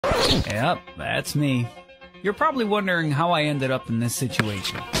Yep, that's me. You're probably wondering how I ended up in this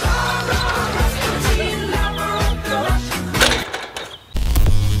situation.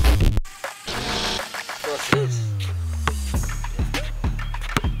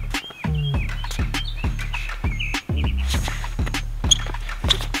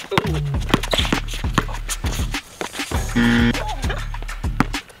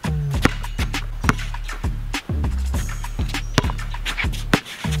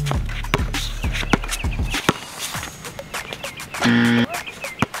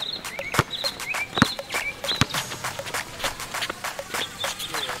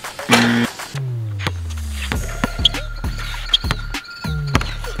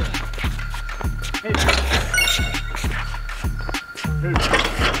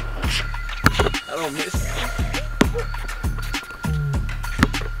 I don't miss.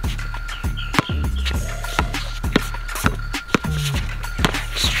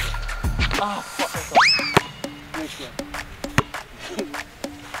 Oh, fuck. Next one.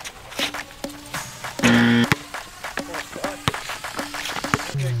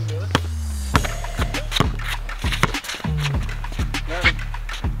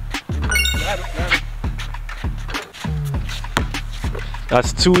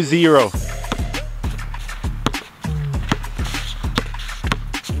 That's 2-0.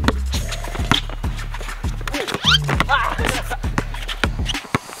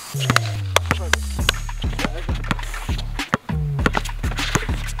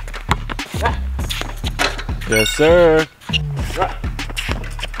 Yes, sir.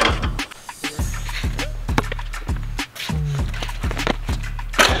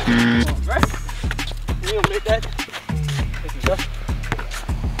 Right? You don't make that. This is tough.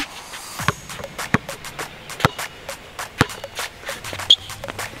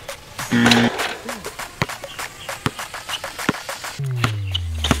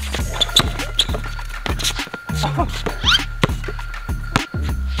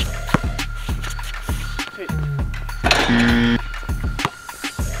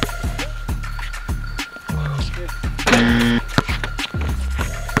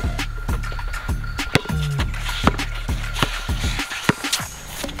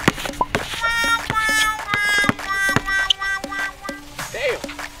 Damn.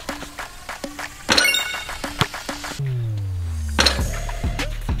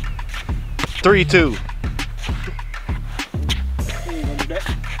 3-2.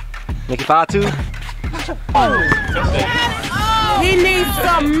 Make it 5-2. He needs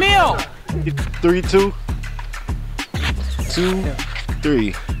some milk. 3-2.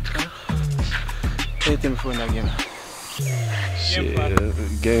 2-3. Anything before that game. Shit,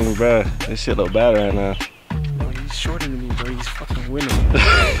 game, bro. This shit look bad right now. No, he's shorter than me, bro. He's fucking winning.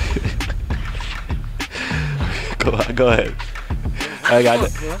 Go ahead. I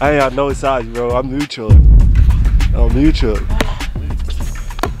ain't got no size, bro. I'm neutral. I'm neutral.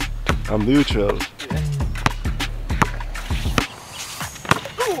 I'm neutral.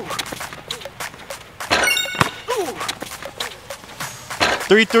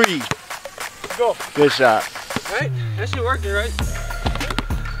 3-3. Go. Good shot. Right? That shit working, right?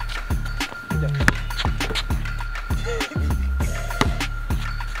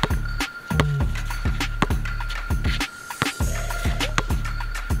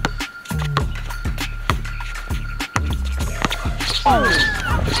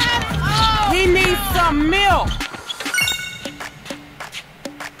 He needs some milk.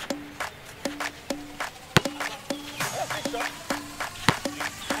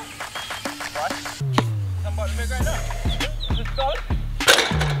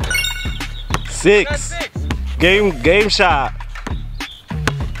 Six. Game shot.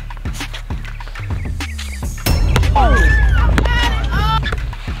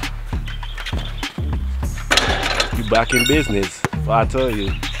 You back in business. Well, I tell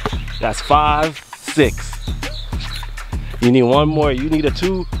you. That's 5-6. You need one more. You need a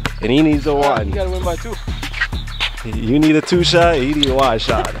 2, and he needs a 1. You gotta win by 2. You need a 2 shot, he need a 1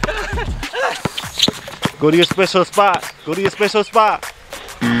 shot. Go to your special spot. Go to your special spot.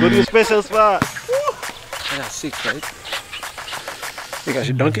 Go to your special spot. I got 6, right? Think I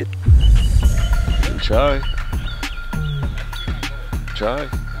should dunk it? Try. Try. I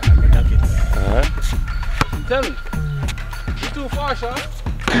can dunk it. Alright. I'm telling you. You're too far, Sean.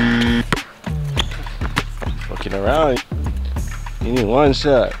 Fucking around. You need 1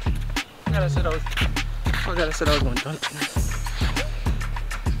 shot. I gotta said I was gonna dunk it.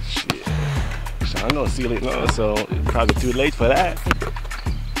 Shit. Sean don't seal it no, so it's probably too late for that.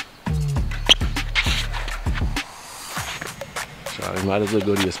 Sean, you might as well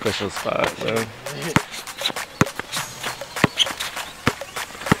go to your special spot, bro.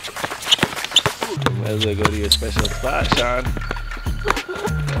 Might as well go to your special spot, Sean.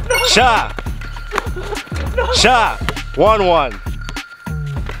 Shot! Shot! 1-1.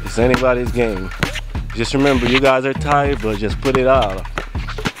 It's anybody's game. Just remember, you guys are tired, but just put it all.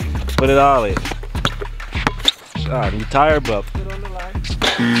 Put it all in. Sean, you tired, bub?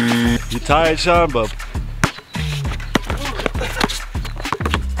 You tired, Sean, bub?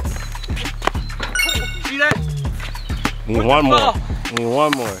 See that? Need one more. Need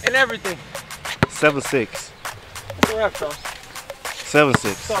one more. And everything. 7-6. That's a wrap, Charles.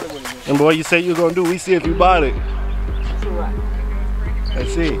 7-6. And boy, you say you're gonna do. We see if you bought it. That's a wrap.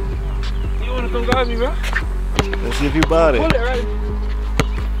 Let's see. You wanna come grab me, bro? Let's see if you bought Pull it. it, right?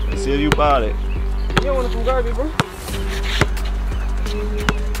 Let's see if you bought it. You don't wanna come grab me, bro?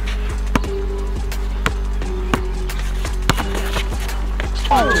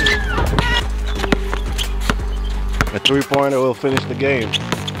 A 3-pointer will finish the game.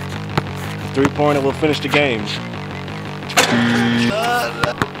 A 3-pointer will finish the game.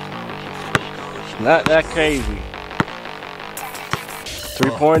 Not that crazy.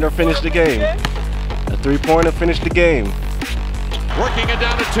 3-pointer finished the game. A 3-pointer finished the game. Working it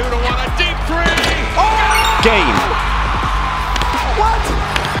down to 2-1. A deep three. Game.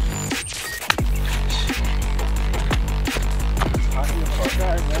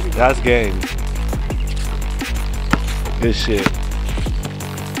 That's game. Good shit.